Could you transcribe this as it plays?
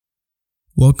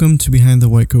Welcome to Behind the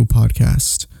White Coat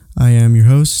podcast. I am your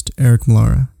host, Eric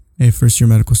Malara, a first-year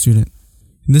medical student.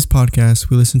 In this podcast,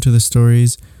 we listen to the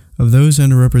stories of those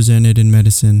underrepresented in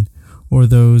medicine or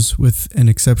those with an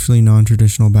exceptionally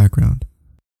non-traditional background.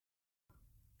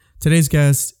 Today's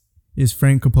guest is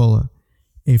Frank Coppola,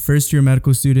 a first-year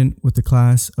medical student with the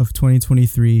class of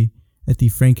 2023 at the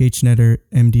Frank H. Netter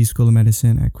MD School of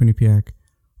Medicine at Quinnipiac,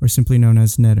 or simply known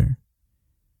as Netter.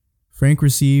 Frank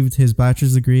received his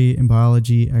bachelor's degree in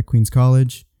biology at Queens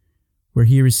College, where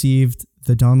he received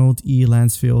the Donald E.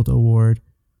 Lansfield Award,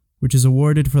 which is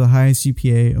awarded for the highest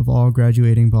GPA of all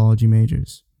graduating biology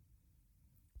majors.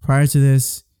 Prior to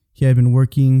this, he had been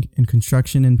working in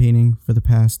construction and painting for the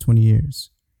past 20 years.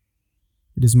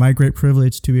 It is my great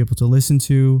privilege to be able to listen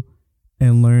to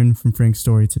and learn from Frank's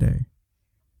story today.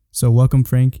 So welcome,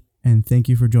 Frank, and thank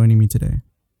you for joining me today.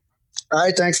 All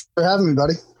right, thanks for having me,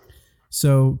 buddy.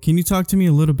 So can you talk to me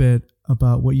a little bit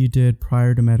about what you did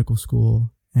prior to medical school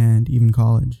and even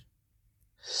college?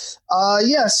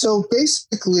 So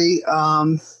basically,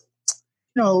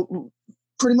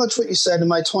 pretty much what you said. In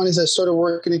my 20s, I started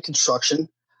working in construction.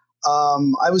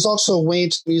 I was also way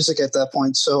into music at that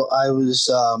point. So I was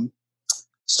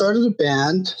started a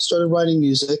band, started writing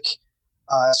music,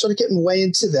 started getting way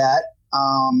into that.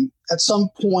 At some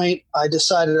point, I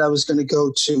decided I was going to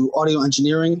go to audio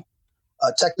engineering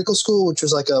technical school, which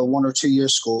was like a 1 or 2 year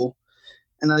school.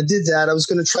 And I did that. I was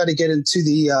going to try to get into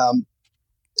the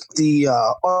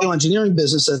audio engineering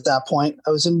business at that point.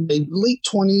 I was in my late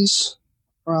 20s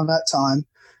around that time.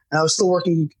 And I was still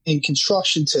working in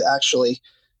construction to actually,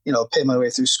 pay my way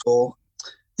through school.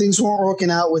 Things weren't working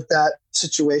out with that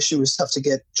situation. It was tough to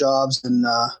get jobs. And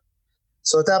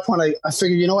so at that point, I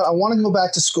figured, I want to go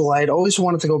back to school. I had always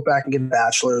wanted to go back and get a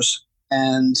bachelor's.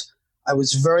 And I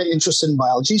was very interested in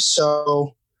biology,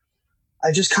 so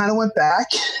I just kind of went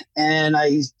back and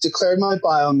I declared my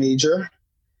bio major.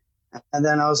 And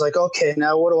then I was like, okay,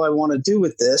 now what do I want to do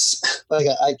with this?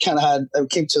 I came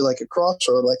to like a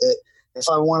crossroad. If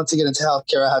I wanted to get into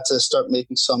healthcare, I had to start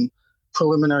making some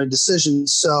preliminary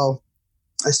decisions. So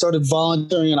I started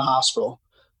volunteering in a hospital.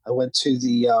 I went to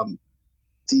the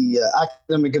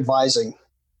academic advising,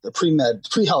 the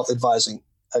pre-health advising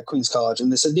at Queens College.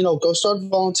 And they said, go start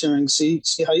volunteering, see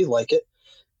how you like it.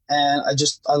 And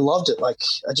I loved it. I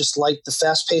just liked the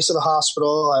fast pace of the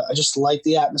hospital. I just liked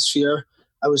the atmosphere.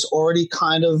 I was already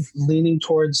kind of leaning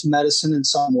towards medicine in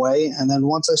some way. And then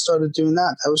once I started doing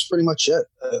that, that was pretty much it.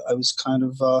 I was kind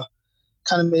of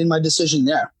made my decision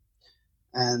there.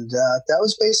 And that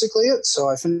was basically it. So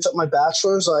I finished up my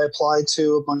bachelor's. I applied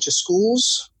to a bunch of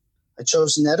schools. I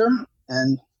chose Netter,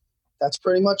 and that's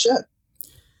pretty much it.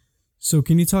 So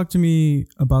can you talk to me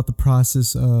about the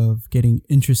process of getting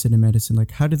interested in medicine?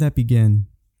 Like, how did that begin?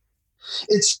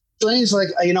 It's strange.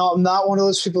 I'm not one of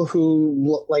those people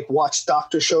who watch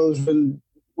doctor shows when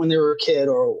they were a kid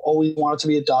or always wanted to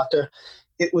be a doctor.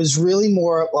 It was really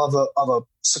more of a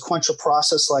sequential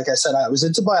process. Like I said, I was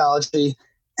into biology,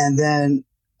 and then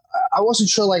I wasn't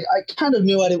sure, I kind of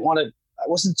knew I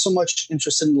wasn't so much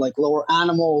interested in lower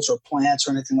animals or plants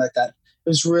or anything like that. It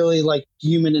was really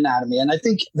human anatomy. And I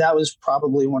think that was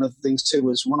probably one of the things too,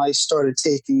 was when I started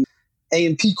taking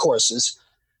A&P courses,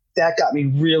 that got me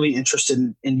really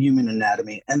interested in human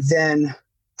anatomy. And then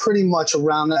pretty much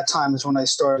around that time is when I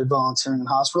started volunteering in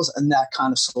hospitals, and that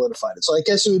kind of solidified it. So I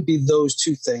guess it would be those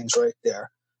two things right there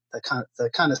that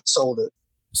kind of sold it.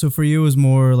 So for you, it was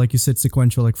more, like you said,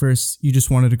 sequential. First, you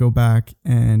just wanted to go back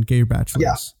and get your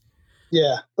bachelor's.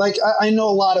 Yeah. I know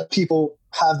a lot of people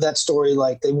have that story.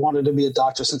 They wanted to be a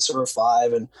doctor since they were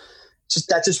 5, and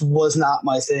that just was not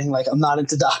my thing. I'm not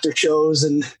into doctor shows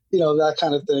and, that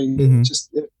kind of thing.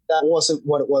 Mm-hmm. That wasn't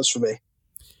what it was for me.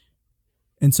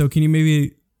 And so can you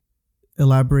maybe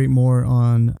elaborate more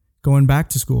on going back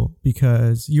to school?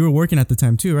 Because you were working at the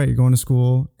time too, right? You're going to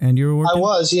school and you were working? I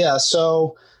was, yeah.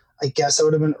 So I guess I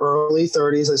would have been early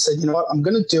 30s. I said, you know what, I'm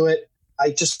going to do it.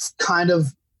 I just kind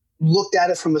of looked at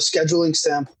it from a scheduling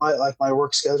standpoint, like my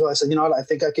work schedule. I said, you know what, I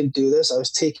think I can do this. I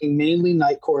was taking mainly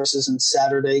night courses and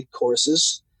Saturday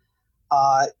courses.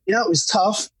 It was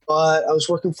tough, but I was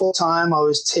working full time. I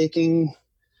was taking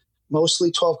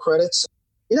mostly 12 credits.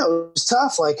 It was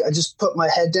tough. I just put my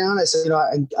head down. I said,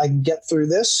 I can get through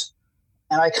this.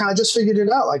 And I kind of just figured it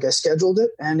out. I scheduled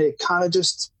it, and it kind of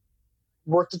just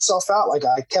worked itself out.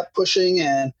 I kept pushing,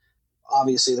 and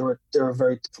obviously there were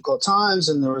very difficult times,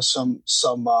 and there were some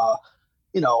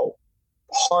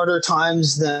harder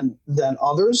times than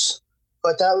others.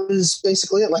 But that was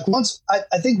basically it. Once I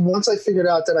figured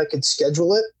out that I could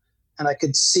schedule it and I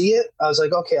could see it, I was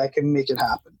like, okay, I can make it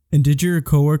happen. And did your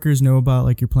coworkers know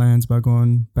about your plans about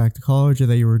going back to college, or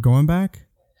that you were going back?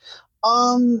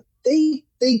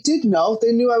 They did know.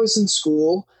 They knew I was in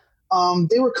school.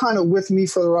 They were kind of with me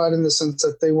for the ride in the sense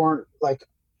that they weren't like,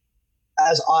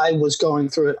 as I was going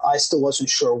through it, I still wasn't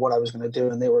sure what I was going to do,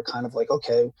 and they were kind of like,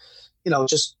 okay,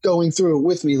 just going through it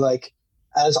with me. Like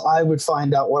as I would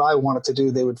find out what I wanted to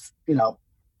do, they would,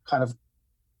 kind of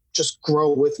just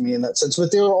grow with me in that sense.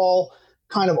 But they were all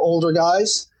kind of older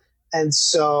guys, and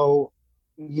so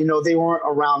they weren't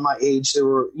around my age. They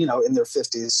were in their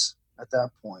 50s at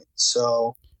that point.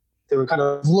 So they were kind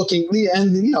of looking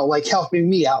and like helping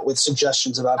me out with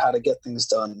suggestions about how to get things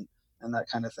done and that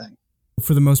kind of thing.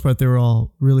 For the most part, they were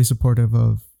all really supportive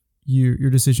of your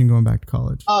decision going back to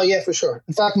college. Oh yeah, for sure.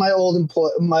 In fact, my old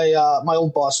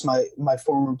boss, my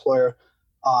former employer,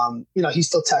 he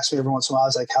still texts me every once in a while. I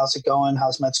was like, "How's it going?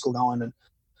 How's med school going?" And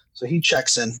so he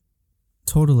checks in.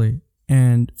 Totally.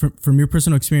 And from your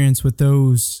personal experience with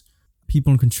those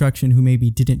people in construction who maybe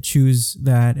didn't choose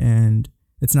that and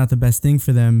it's not the best thing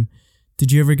for them,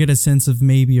 did you ever get a sense of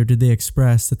maybe, or did they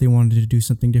express that they wanted to do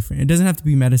something different? It doesn't have to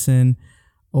be medicine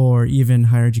or even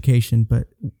higher education, but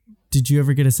did you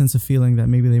ever get a sense of feeling that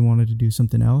maybe they wanted to do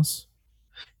something else?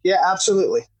 Yeah,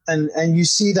 absolutely. And you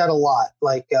see that a lot.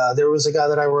 Like there was a guy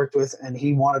that I worked with and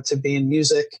he wanted to be in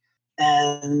music.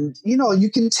 And, you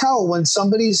can tell when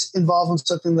somebody's involved in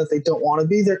something that they don't want to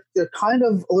be, they're kind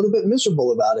of a little bit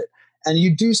miserable about it. And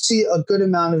you do see a good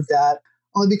amount of that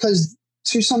only because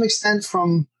to some extent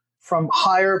from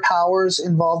higher powers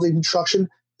involved in construction,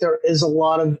 there is a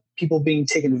lot of people being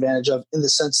taken advantage of in the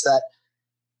sense that,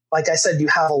 like I said, you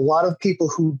have a lot of people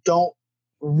who don't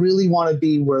really want to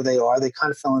be where they are. They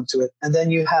kind of fell into it. And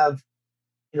then you have,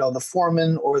 the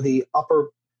foreman or the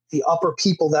upper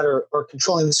people that are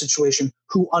controlling the situation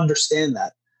who understand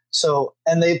that. So,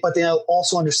 but they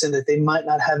also understand that they might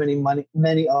not have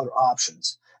many other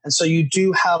options. And so you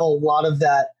do have a lot of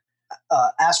that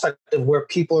aspect of where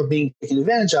people are being taken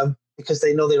advantage of because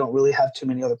they know they don't really have too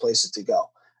many other places to go.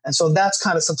 And so that's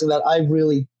kind of something that I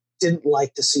really didn't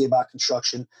like to see about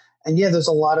construction. And yeah, there's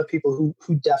a lot of people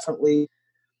who definitely,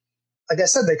 like I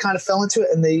said, they kind of fell into it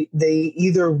and they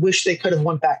either wish they could have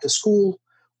went back to school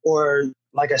or,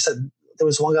 like I said, there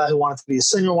was one guy who wanted to be a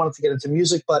singer, wanted to get into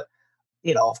music, but,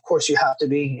 of course you have to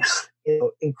be,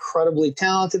 incredibly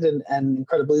talented and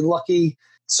incredibly lucky.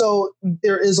 So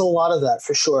there is a lot of that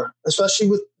for sure,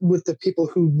 especially with the people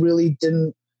who really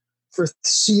didn't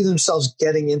foresee themselves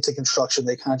getting into construction.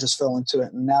 They kind of just fell into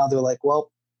it. And now they're like,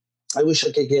 well, I wish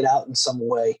I could get out in some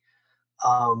way.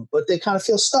 But they kind of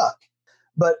feel stuck.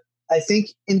 But I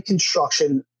think in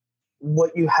construction,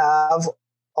 what you have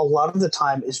a lot of the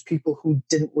time is people who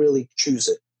didn't really choose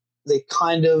it. They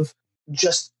kind of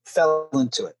just fell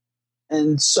into it.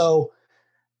 And so,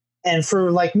 and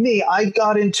for like me, I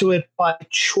got into it by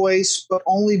choice, but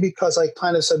only because I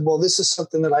kind of said, well, this is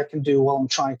something that I can do while I'm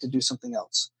trying to do something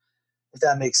else, if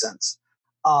that makes sense.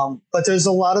 But there's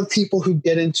a lot of people who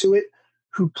get into it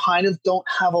who kind of don't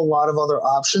have a lot of other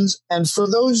options. And for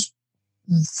those,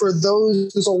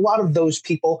 there's a lot of those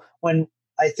people when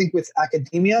I think with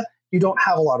academia, you don't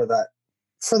have a lot of that.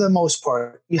 For the most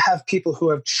part, you have people who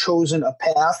have chosen a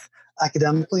path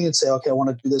academically and say, okay, I want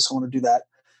to do this, I want to do that.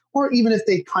 Or even if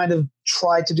they kind of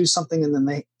tried to do something and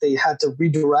then they had to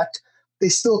redirect, they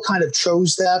still kind of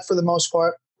chose that for the most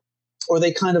part, or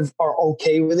they kind of are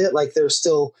okay with it. Like they're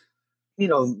still,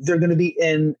 they're going to be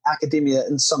in academia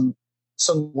in some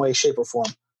way, shape, or form.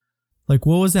 Like,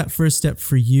 what was that first step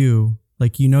for you?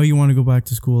 Like, you want to go back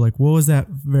to school. Like, what was that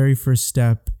very first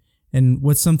step? And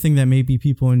what's something that maybe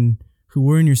people who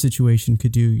were in your situation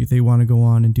could do if they want to go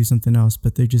on and do something else,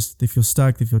 but they feel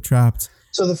stuck, they feel trapped?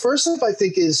 So the first step, I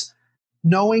think, is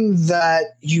knowing that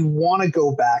you want to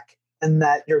go back and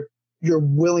that you're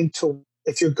willing to,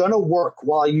 if you're going to work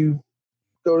while you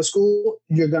go to school,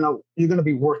 you're going to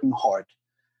be working hard.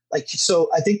 Like, so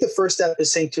I think the first step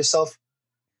is saying to yourself,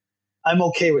 I'm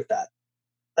okay with that.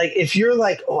 Like, if you're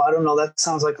like, oh, I don't know, that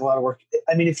sounds like a lot of work.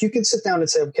 I mean, if you can sit down and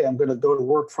say, okay, I'm going to go to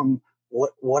work from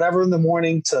whatever in the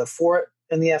morning to 4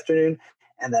 in the afternoon,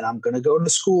 and then I'm going to go to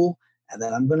school, and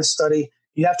then I'm going to study.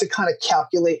 You have to kind of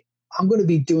calculate, I'm going to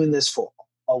be doing this for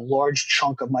a large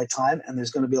chunk of my time, and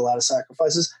there's going to be a lot of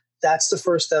sacrifices. That's the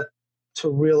first step to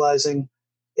realizing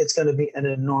it's going to be an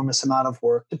enormous amount of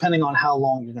work, depending on how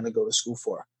long you're going to go to school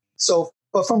for. So,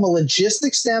 but from a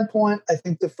logistics standpoint, I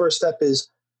think the first step is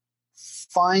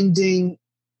finding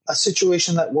a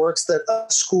situation that works, that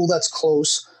a school that's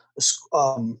close,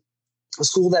 a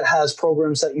school that has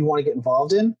programs that you want to get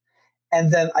involved in.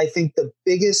 And then I think the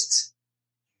biggest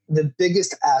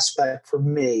aspect for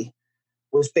me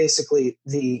was basically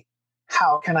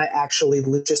how can I actually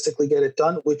logistically get it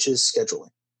done, which is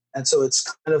scheduling. And so it's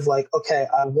kind of like, okay,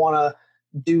 I want to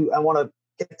to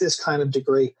get this kind of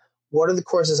degree. What are the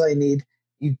courses I need?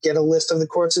 You get a list of the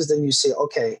courses, then you say,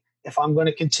 okay, if I'm going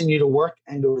to continue to work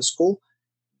and go to school,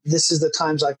 this is the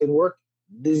times I can work.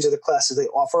 These are the classes they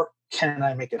offer. Can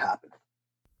I make it happen?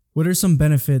 What are some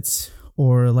benefits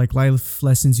or like life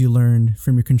lessons you learned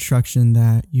from your construction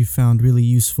that you found really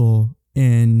useful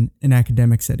in an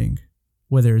academic setting,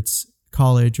 whether it's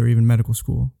college or even medical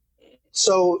school?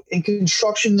 So in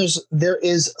construction, there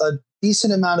is a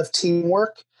decent amount of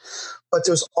teamwork, but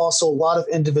there's also a lot of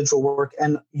individual work,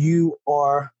 and you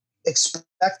are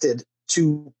expected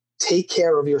to take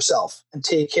care of yourself and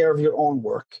take care of your own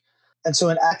work. And so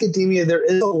in academia, there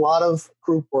is a lot of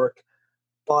group work,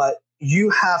 but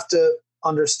you have to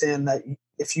understand that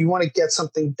if you want to get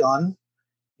something done,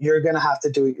 you're going to have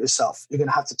to do it yourself. You're going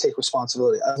to have to take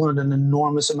responsibility. I've learned an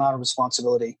enormous amount of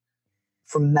responsibility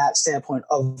from that standpoint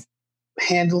of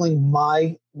handling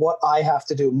what I have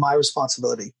to do, my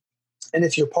responsibility. And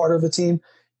if you're part of a team,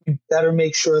 you better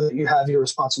make sure that you have your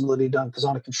responsibility done, because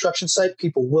on a construction site,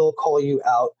 people will call you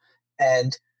out.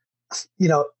 And,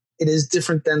 it is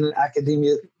different than an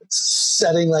academia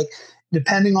setting, like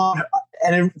depending on,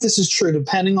 and this is true,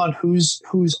 depending on who's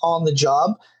on the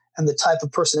job and the type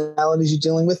of personalities you're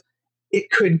dealing with, it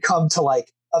could come to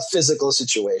like a physical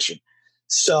situation.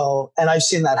 So, and I've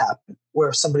seen that happen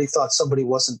where somebody thought somebody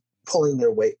wasn't pulling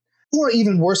their weight, or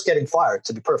even worse, getting fired,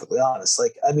 to be perfectly honest.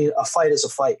 Like, I mean, a fight is a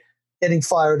fight. Getting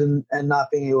fired and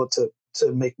not being able to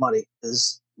make money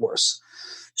is worse.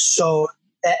 So,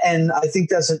 and I think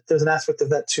there's an aspect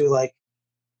of that too, like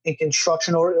in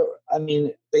construction, or I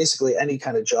mean, basically any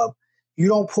kind of job, you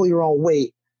don't pull your own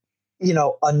weight,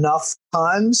 enough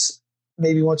times,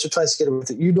 maybe once or twice to get away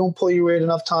with it. You don't pull your weight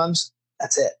enough times,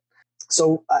 that's it.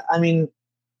 So, I mean,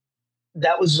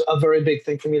 that was a very big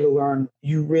thing for me to learn.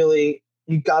 You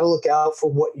got to look out for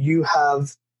what you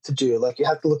have to do. Like, you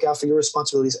have to look out for your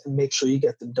responsibilities and make sure you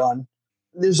get them done.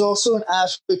 There's also an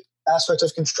aspect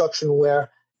of construction where,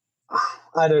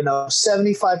 I don't know,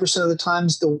 75% of the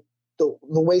times the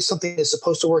way something is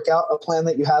supposed to work out, a plan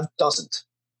that you have doesn't.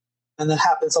 And that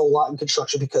happens a lot in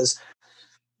construction because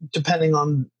depending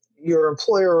on your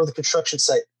employer or the construction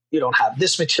site, you don't have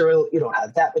this material, you don't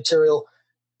have that material,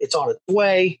 it's on its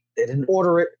way, they didn't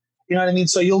order it. You know what I mean?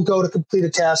 So you'll go to complete a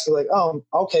task, you're like, oh,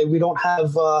 okay, we don't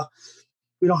have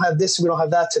this, we don't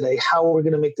have that today. How are we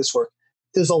going to make this work?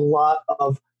 There's a lot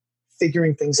of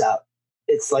figuring things out.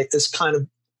 It's like this kind of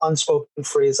unspoken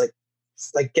phrase,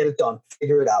 like get it done,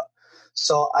 figure it out.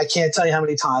 So I can't tell you how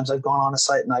many times I've gone on a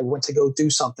site and I went to go do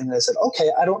something and I said, okay,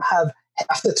 I don't have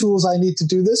half the tools I need to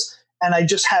do this. And I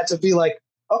just had to be like,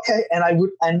 okay. And I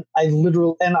kind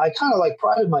of like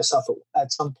prided myself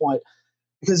at some point,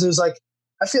 because it was like,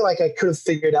 I feel like I could have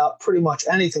figured out pretty much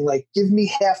anything. Like, give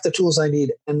me half the tools I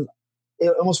need. And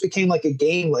it almost became like a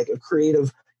game, like a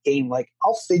creative game. Like,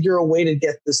 I'll figure a way to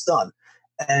get this done.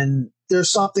 And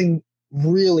there's something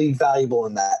really valuable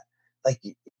in that. Like,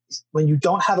 when you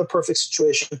don't have a perfect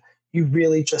situation, you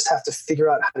really just have to figure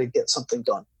out how to get something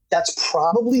done. That's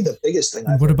probably the biggest thing.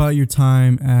 What about your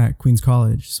time at Queens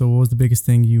College? So what was the biggest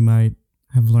thing you might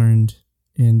have learned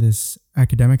in this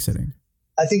academic setting?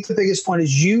 I think the biggest point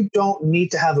is you don't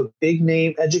need to have a big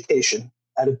name education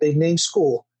at a big name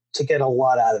school to get a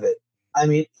lot out of it. I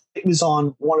mean, it was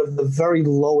on one of the very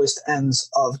lowest ends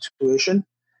of tuition,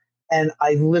 and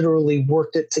I literally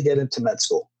worked it to get into med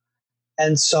school.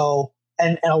 And so,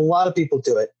 and a lot of people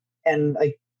do it. And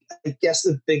I guess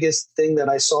the biggest thing that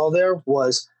I saw there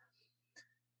was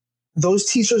those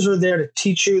teachers are there to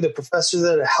teach you, the professors are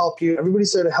there to help you,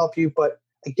 everybody's there to help you. But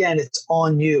again, it's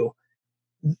on you.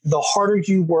 The harder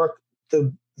you work,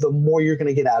 the more you're going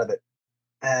to get out of it.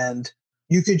 And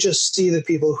you could just see the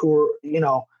people who were,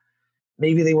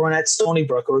 maybe they weren't at Stony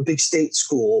Brook or a big state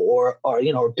school or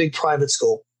a big private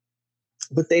school,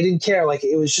 but they didn't care. Like,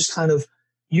 it was just kind of,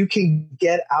 you can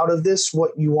get out of this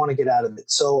what you want to get out of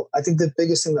it. So I think the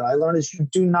biggest thing that I learned is you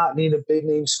do not need a big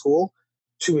name school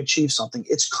to achieve something.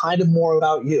 It's kind of more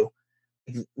about you.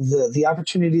 The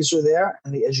opportunities are there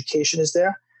and the education is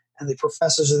there and the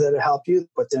professors are there to help you,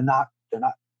 but they're not going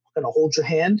to hold your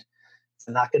hand.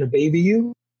 They're not going to baby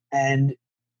you. And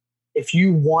if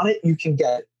you want it, you can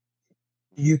get it.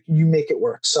 You make it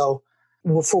work. So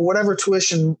for whatever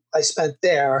tuition I spent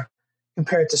there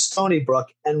compared to Stony Brook,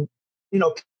 and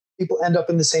people end up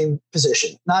in the same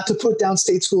position. Not to put down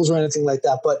state schools or anything like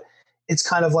that, but it's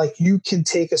kind of like you can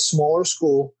take a smaller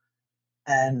school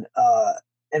and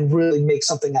really make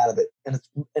something out of it, and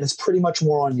it's pretty much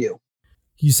more on you.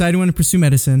 You decided you want to pursue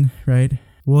medicine, right?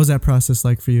 What was that process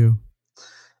like for you?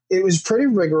 It was pretty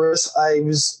rigorous. I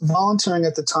was volunteering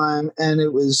at the time, and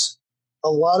it was a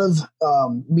lot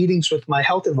of meetings with my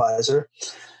health advisor,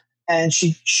 and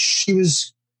she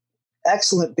was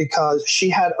excellent because she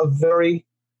had a very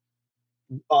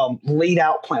laid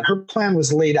out plan. Her plan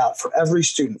was laid out for every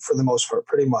student for the most part,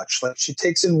 pretty much. Like she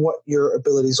takes in what your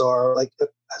abilities are, like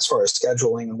as far as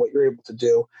scheduling and what you're able to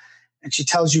do, and she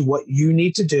tells you what you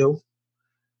need to do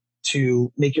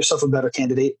to make yourself a better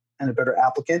candidate and a better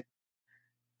applicant.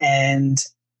 And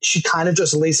she kind of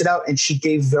just lays it out, and she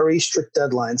gave very strict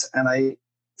deadlines. And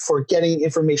for getting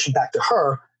information back to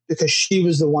her, because she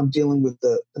was the one dealing with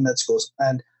the med schools.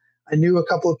 And I knew a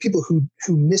couple of people who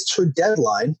missed her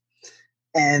deadline,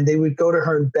 and they would go to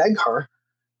her and beg her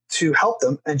to help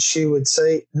them. And she would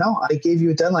say, no, I gave you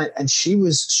a deadline. And she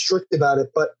was strict about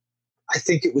it, but I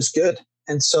think it was good.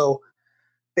 And so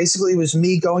basically it was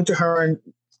me going to her and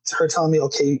her telling me,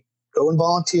 okay, go and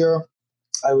volunteer.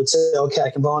 I would say, okay, I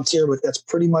can volunteer, but that's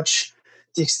pretty much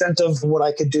the extent of what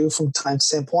I could do from a time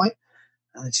standpoint.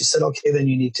 And then she said, okay, then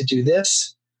you need to do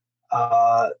this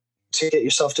to get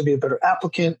yourself to be a better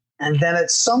applicant. And then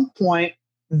at some point,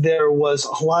 there was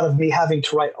a lot of me having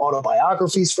to write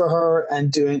autobiographies for her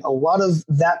and doing a lot of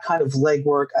that kind of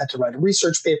legwork. I had to write a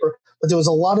research paper, but there was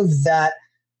a lot of that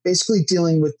basically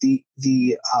dealing with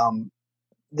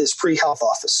this pre-health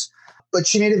office. But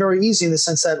she made it very easy in the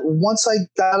sense that once I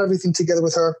got everything together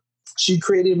with her, she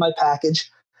created my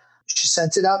package. She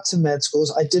sent it out to med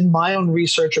schools. I did my own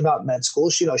research about med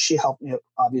schools. You know, she helped me,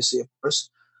 obviously, of course.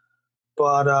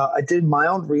 But I did my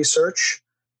own research,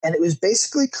 and it was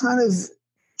basically kind of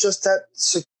just that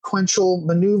sequential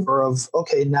maneuver of,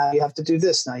 okay, now you have to do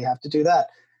this, now you have to do that.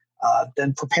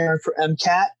 Then preparing for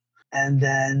MCAT, and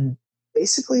then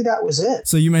basically that was it.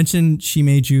 So you mentioned she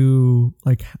made you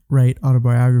like write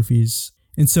autobiographies.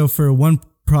 And so for one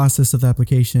process of the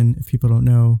application, if people don't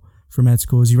know, for med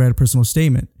school is you write a personal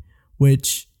statement,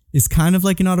 which is kind of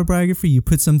like an autobiography. You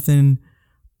put something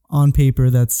on paper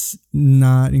that's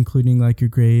not including like your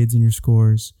grades and your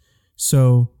scores.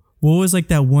 So what was like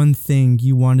that one thing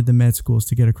you wanted the med schools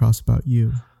to get across about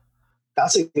you?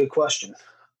 That's a good question.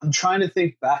 I'm trying to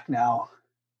think back now.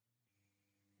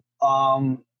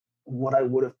 What I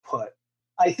would have put.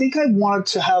 I think I wanted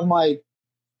to have my,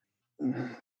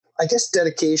 I guess,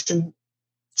 dedication,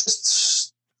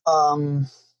 just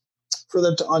for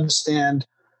them to understand,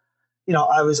 you know,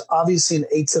 I was obviously an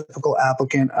atypical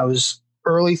applicant. I was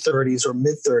early 30s or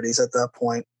mid 30s at that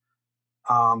point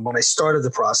when I started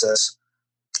the process.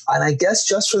 And I guess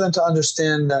just for them to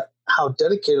understand that how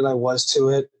dedicated I was to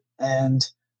it, and,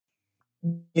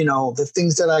 you know, the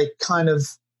things that I kind of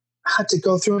had to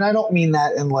go through. And I don't mean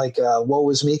that in like woe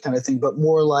is me kind of thing, but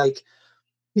more like,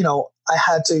 you know, I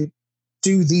had to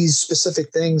do these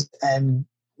specific things and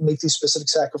make these specific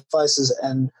sacrifices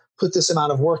and put this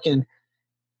amount of work in.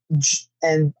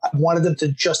 And I wanted them to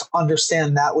just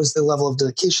understand that was the level of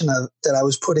dedication that I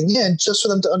was putting in, just for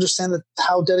them to understand that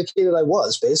how dedicated I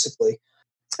was, basically.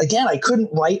 Again, I couldn't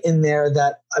write in there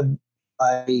that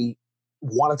I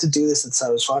wanted to do this since I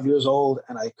was 5 years old,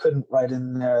 and I couldn't write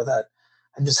in there that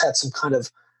I just had some kind of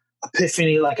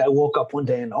epiphany, like I woke up one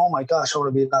day and, oh my gosh, I want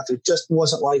to be a doctor. It just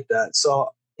wasn't like that.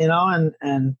 So, you know,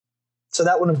 and so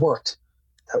that wouldn't have worked.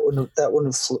 That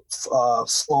wouldn't have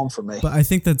flown for me. But I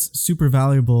think that's super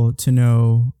valuable to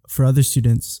know for other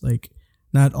students. Like,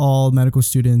 not all medical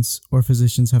students or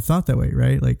physicians have thought that way,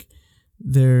 right? Like,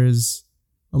 there's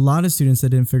a lot of students that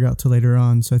didn't figure out till later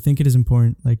on. So I think it is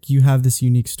important. Like, you have this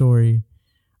unique story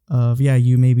of, yeah,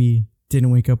 you maybe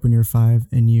didn't wake up when you were 5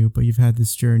 but you've had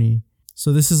this journey.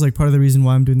 So this is like part of the reason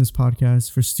why I'm doing this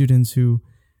podcast for students who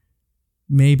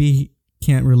maybe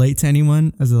can't relate to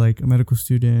anyone as a medical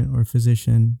student or a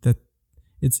physician, that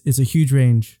it's a huge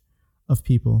range of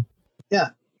people. Yeah.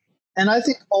 And I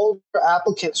think older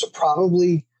applicants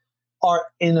are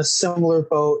in a similar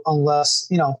boat, unless,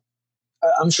 you know,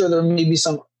 I'm sure there may be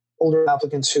some older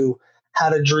applicants who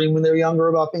had a dream when they were younger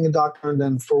about being a doctor, and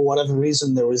then for whatever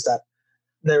reason there was that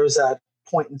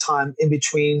point in time in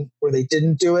between where they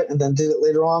didn't do it and then did it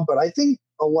later on. But I think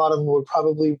a lot of them would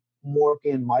probably more be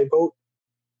in my boat,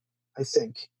 I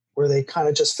think, where they kind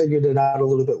of just figured it out a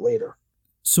little bit later.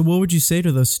 So what would you say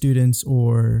to those students,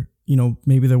 or, you know,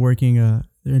 maybe they're working in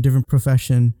a different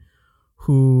profession,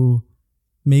 who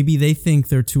maybe they think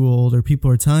they're too old, or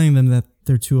people are telling them that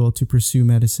they're too old to pursue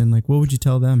medicine? Like, what would you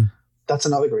tell them? That's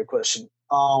another great question.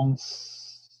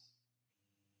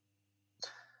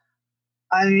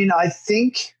 I mean, I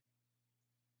think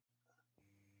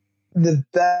the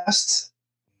best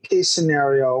case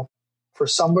scenario for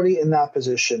somebody in that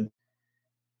position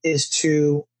is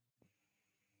to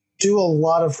do a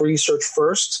lot of research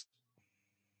first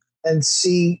and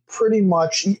see pretty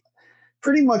much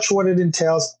what it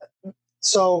entails.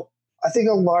 So I think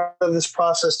a lot of this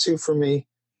process too for me,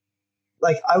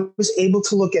 like I was able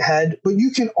to look ahead, but you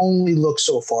can only look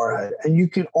so far ahead and you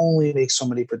can only make so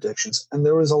many predictions. And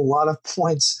there was a lot of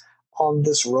points on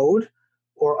this road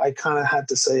where I kind of had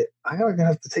to say, I'm going to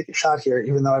have to take a shot here,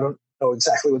 even though I don't know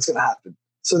exactly what's going to happen.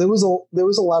 So there was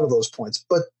a lot of those points,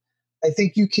 but I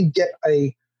think you can get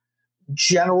a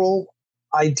general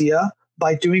idea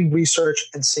by doing research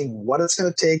and seeing what it's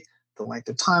going to take, the length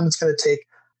of time it's going to take,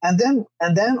 and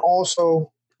then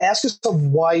also ask yourself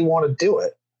why you want to do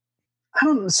it. I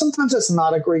don't know. Sometimes that's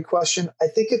not a great question. I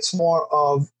think it's more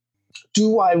of,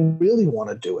 do I really want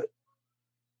to do it?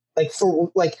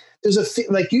 There's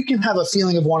you can have a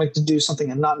feeling of wanting to do something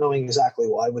and not knowing exactly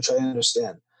why, which I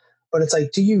understand. But it's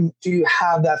like, do you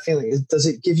have that feeling? Does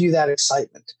it give you that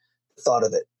excitement, the thought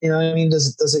of it? You know what I mean?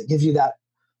 Does it give you that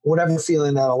whatever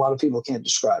feeling that a lot of people can't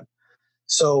describe?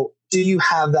 So do you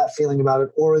have that feeling about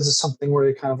it? Or is it something where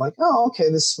you're kind of like, oh, okay,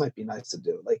 this might be nice to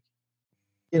do? Like,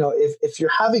 you know, if you're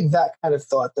having that kind of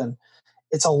thought, then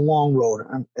it's a long road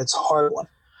and it's a hard one.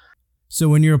 So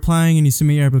when you're applying and you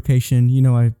submit your application, you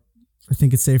know, I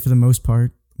think it's safe for the most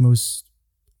part. Most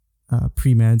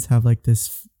pre-meds have like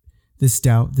this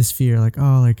doubt, this fear, like,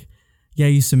 oh, like, yeah,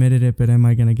 you submitted it, but am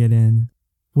I going to get in?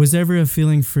 Was there ever a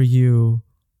feeling for you,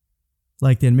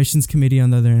 like the admissions committee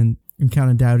on the other end, and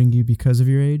kind of doubting you because of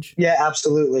your age? Yeah,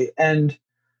 absolutely. And,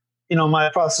 you know, my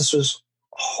process was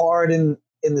hard in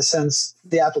the sense,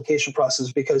 the application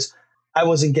process, because I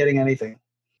wasn't getting anything.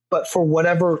 But for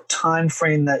whatever time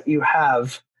frame that you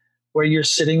have where you're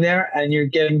sitting there and you're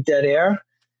getting dead air,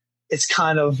 it's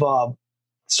kind of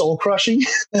soul crushing.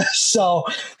 So,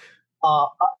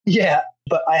 yeah,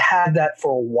 but I had that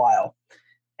for a while.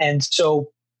 And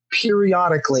so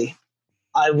periodically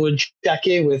I would check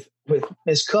in with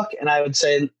Ms. Cook, and I would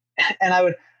say, and I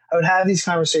would have these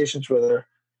conversations with her,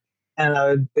 and I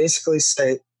would basically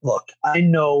say, look, I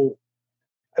know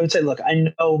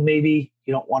maybe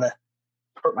you don't want to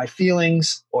hurt my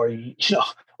feelings, or, you know,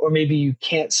 or maybe you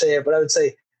can't say it, but I would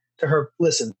say to her,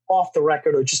 listen, off the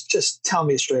record, or just tell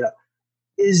me straight up,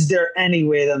 is there any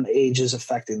way that my age is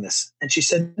affecting this? And she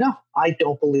said, no, I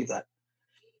don't believe that.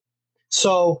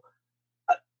 So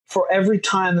for every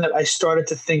time that I started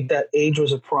to think that age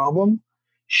was a problem,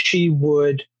 she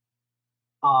would,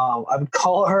 I would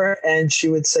call her and she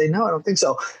would say, no, I don't think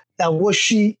so. Now, was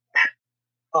she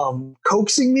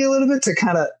coaxing me a little bit to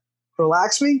kind of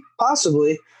relax me?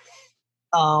 Possibly.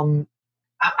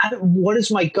 What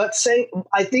does my gut say?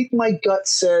 I think my gut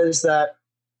says that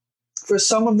for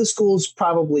some of the schools,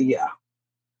 probably, yeah.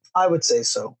 I would say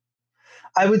so.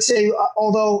 I would say,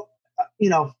 although, you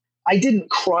know, I didn't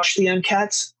crush the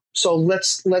MCATs. So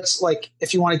let's like,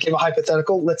 if you want to give a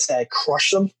hypothetical, let's say I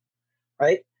crushed them,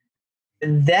 right?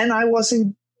 And then I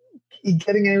wasn't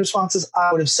getting any responses.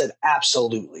 I would have said,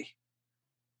 absolutely.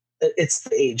 It's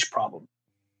the age problem,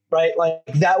 right? Like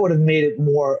that would have made it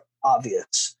more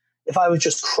obvious. If I was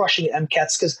just crushing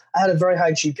MCATs, because I had a very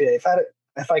high GPA.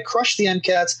 If I crushed the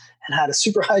MCATs and had a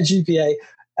super high GPA,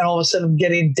 and all of a sudden I'm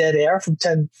getting dead air from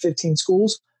 10, 15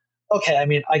 schools, okay, I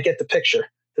mean, I get the picture.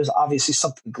 There's obviously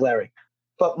something glaring.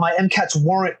 But my MCATs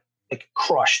weren't like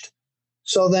crushed.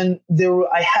 So then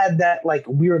I had that like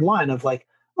weird line of like,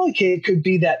 okay, it could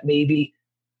be that maybe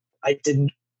I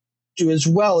didn't do as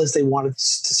well as they wanted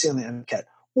to see on the MCAT,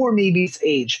 or maybe it's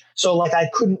age. So like I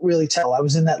couldn't really tell. I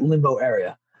was in that limbo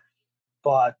area.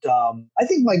 But I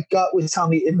think my gut would tell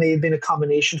me it may have been a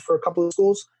combination for a couple of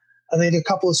schools. I think a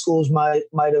couple of schools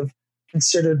might have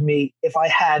considered me if I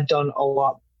had done a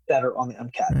lot better on the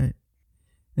MCAT. Right.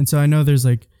 And so I know there's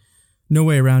like no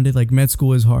way around it. Like med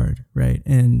school is hard, right?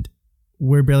 And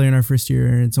we're barely in our first year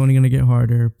and it's only going to get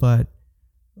harder. But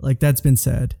like that's been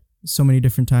said so many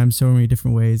different times, so many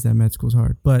different ways that med school is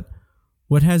hard. But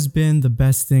what has been the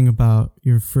best thing about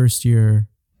your first year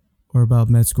or about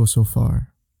med school so far?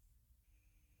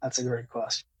 That's a great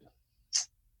question.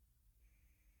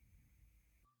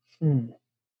 You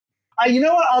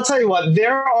know what? I'll tell you what.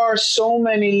 There are so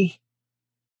many.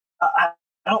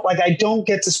 I don't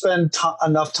get to spend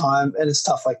enough time, and it's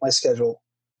tough. Like my schedule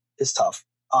is tough,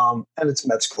 and it's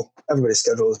med school. Everybody's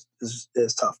schedule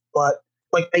is tough. But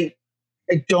like I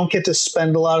don't get to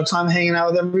spend a lot of time hanging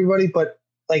out with everybody. But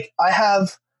like I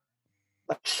have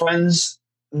like friends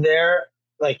there,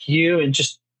 like you, and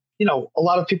just, you know, a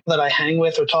lot of people that I hang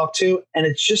with or talk to, and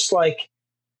it's just like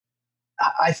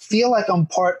I feel like I'm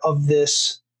part of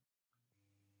this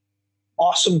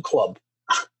awesome club.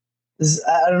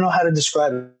 I don't know how to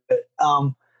describe it.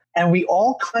 And we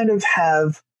all kind of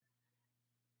have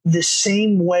the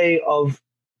same way of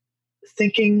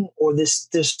thinking, or this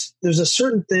there's a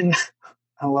certain thing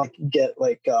I like get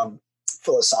like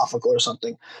philosophical or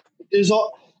something.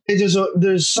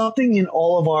 there's something in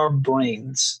all of our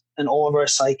brains and all of our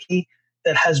psyche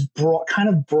that has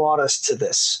brought us to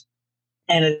this.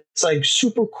 And it's like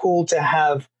super cool to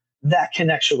have that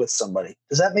connection with somebody.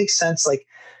 Does that make sense? Like,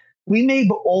 we may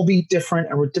all be different,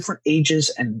 and we're different ages,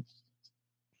 and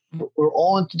we're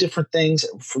all into different things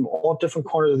from all different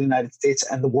corners of the United States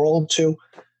and the world too.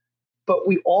 But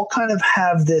we all kind of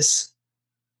have this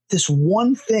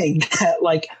one thing that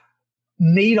like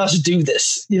made us do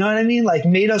this. You know what I mean? Like,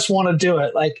 made us want to do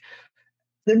it. Like,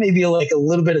 there may be like a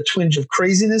little bit of twinge of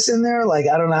craziness in there. Like,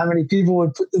 I don't know how many people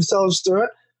would put themselves through it,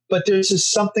 but there's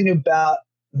just something about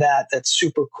that that's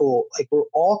super cool. Like, we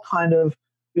all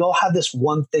have this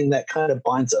one thing that kind of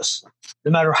binds us,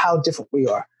 no matter how different we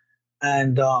are.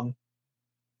 And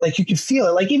like, you can feel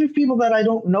it. Like, even people that I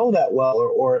don't know that well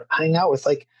or hang out with,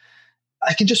 like,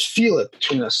 I can just feel it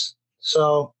between us.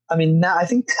 So, I mean, now I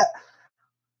think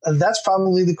that's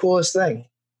probably the coolest thing.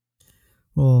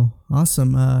 Well,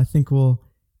 awesome. I think we'll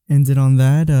end it on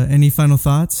that. Any final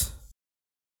thoughts?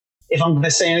 If I'm going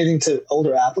to say anything to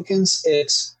older applicants,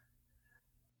 it's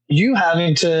you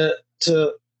having to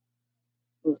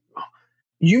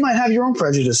you might have your own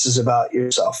prejudices about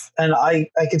yourself. And I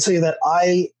can tell you that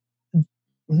I'm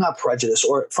not prejudiced,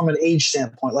 or from an age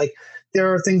standpoint, like,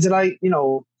 there are things that I,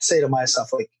 say to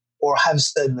myself, like, or have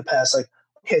said in the past, like,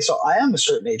 okay, so I am a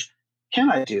certain age.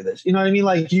 Can I do this? You know what I mean?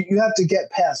 Like, you have to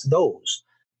get past those.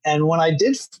 And when I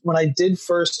did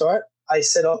first start, I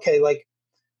said, okay, like,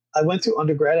 I went through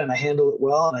undergrad and I handled it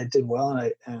well, and I did well, and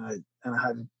I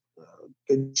had a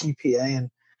good GPA, and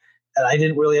I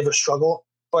didn't really ever struggle.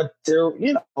 But there,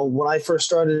 when I first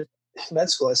started med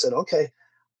school, I said, okay,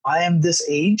 I am this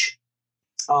age.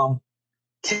 Can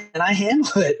I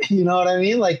handle it? You know what I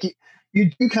mean? Like, you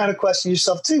do kind of question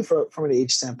yourself too from an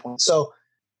age standpoint. So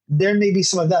there may be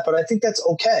some of that, but I think that's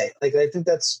okay. Like, I think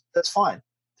that's fine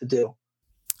to do.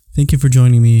 Thank you for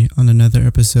joining me on another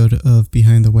episode of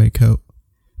Behind the White Coat.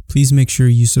 Please make sure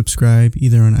you subscribe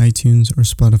either on iTunes or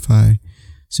Spotify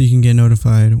so you can get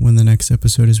notified when the next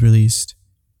episode is released.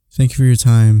 Thank you for your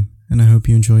time, and I hope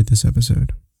you enjoyed this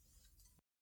episode.